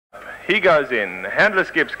He goes in. Handler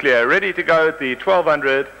skips clear, ready to go at the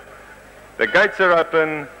 1200. The gates are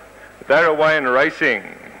open. They're away and racing.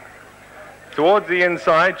 Towards the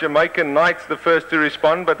inside, Jamaican Knight's the first to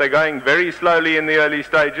respond, but they're going very slowly in the early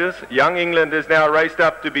stages. Young England is now raced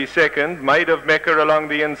up to be second. Maid of Mecca along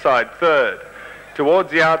the inside, third.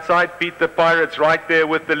 Towards the outside, Pete the Pirate's right there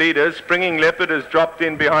with the leaders. Springing Leopard has dropped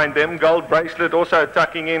in behind them. Gold Bracelet also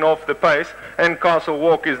tucking in off the pace. And Castle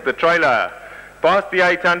Walk is the trailer. Past the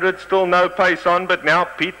 800, still no pace on, but now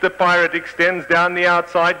Pete the Pirate extends down the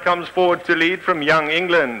outside, comes forward to lead from Young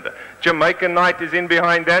England. Jamaican Knight is in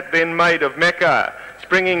behind that, then Maid of Mecca.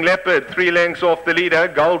 Springing Leopard, 3 lengths off the leader.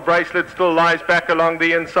 Gold Bracelet still lies back along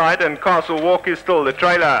the inside, and Castle Walk is still the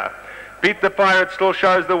trailer. Pete the Pirate still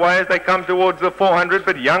shows the way as they come towards the 400,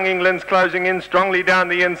 but Young England's closing in strongly down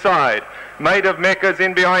the inside. Maid of Mecca's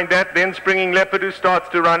in behind that, then Springing Leopard, who starts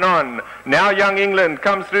to run on. Now Young England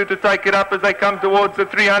comes through to take it up as they come towards the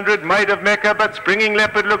 300. Maid of Mecca, but Springing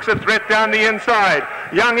Leopard looks a threat down the inside.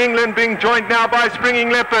 Young England being joined now by Springing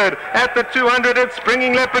Leopard. At the 200, it's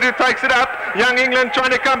Springing Leopard who takes it up. Young England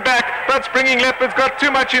trying to come back, but Springing Leopard's got too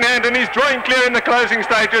much in hand and he's drawing clear in the closing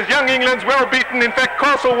stages. Young England's well beaten. In fact,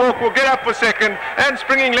 Castle Walk will get up for second, and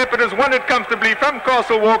Springing Leopard has won it comfortably from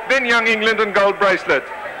Castle Walk, then Young England and Gold Bracelet.